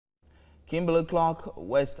Kimberly Clark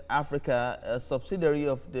West Africa, a subsidiary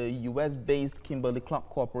of the US-based Kimberly Clark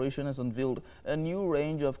Corporation, has unveiled a new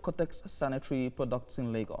range of KOTEX sanitary products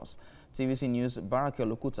in Lagos. TVC News'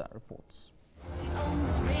 Barakel Okuta reports.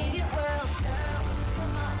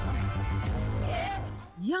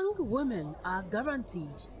 Young women are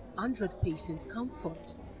guaranteed 100%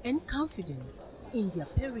 comfort and confidence in their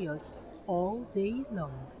periods all day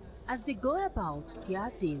long as they go about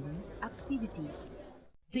their daily activities.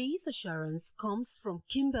 This assurance comes from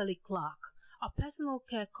Kimberly Clark, a personal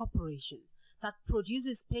care corporation that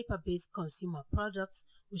produces paper-based consumer products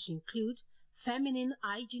which include feminine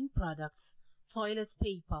hygiene products, toilet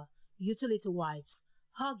paper, utility wipes,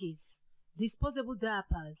 Huggies, disposable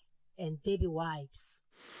diapers, and baby wipes.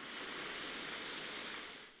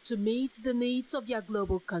 To meet the needs of their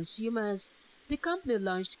global consumers, the company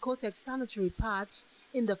launched KOTEX sanitary pads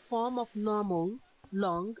in the form of normal,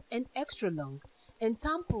 long, and extra long, and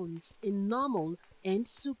tampons in normal and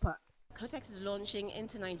super. KOTEX is launching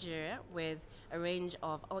into Nigeria with a range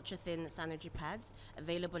of ultra-thin sanitary pads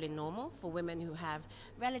available in normal for women who have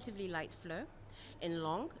relatively light flow, in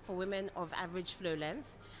long for women of average flow length,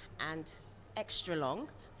 and extra long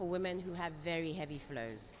for women who have very heavy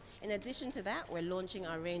flows. In addition to that, we're launching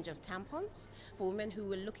our range of tampons for women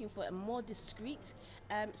who are looking for a more discreet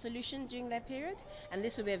solution during their period, and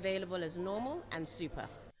this will be available as normal and super.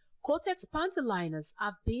 KOTEX panty liners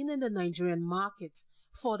have been in the Nigerian market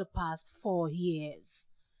for the past 4 years.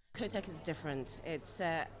 KOTEX is different. It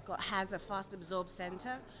has a fast absorb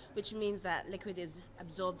center, which means that liquid is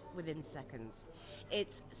absorbed within seconds.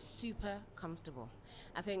 It's super comfortable.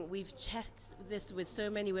 I think we've checked this with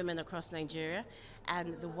so many women across Nigeria,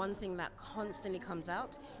 and the one thing that constantly comes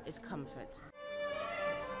out is comfort.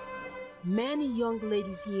 Many young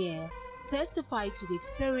ladies here testify to the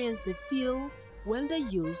experience they feel when they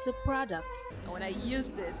use the product. When I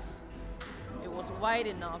used it, it was wide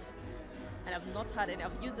enough, and I've not had any.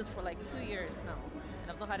 I've used it for like 2 years now, and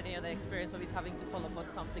I've not had any other experience of it having to follow for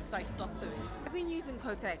something, so I stuck to it. I've been using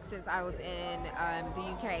KOTEX since I was in the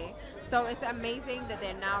UK, so it's amazing that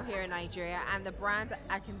they're now here in Nigeria, and the brand,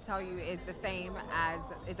 I can tell you, is the same as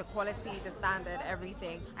the quality, the standard,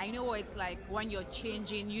 everything. I know what it's like when you're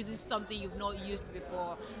changing, using something you've not used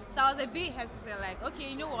before. So I was a bit hesitant, like, okay,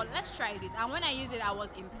 you know what, let's try this. And when I used it, I was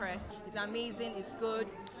impressed. It's amazing, it's good,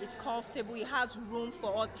 it's comfortable, it has room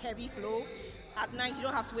for all heavy flow. At night, you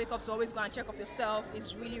don't have to wake up to always go and check up yourself.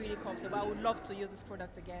 It's really, really comfortable. I would love to use this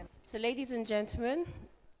product again. So ladies and gentlemen,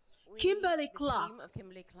 Kimberly Clark,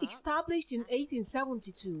 established in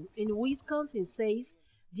 1872 in Wisconsin, says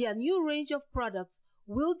their new range of products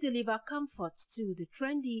will deliver comfort to the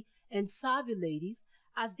trendy and savvy ladies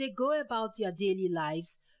as they go about their daily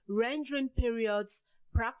lives, rendering periods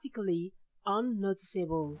practically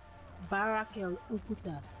unnoticeable. Barakel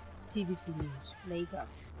Okuta, TVC News,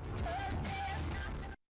 Lagos.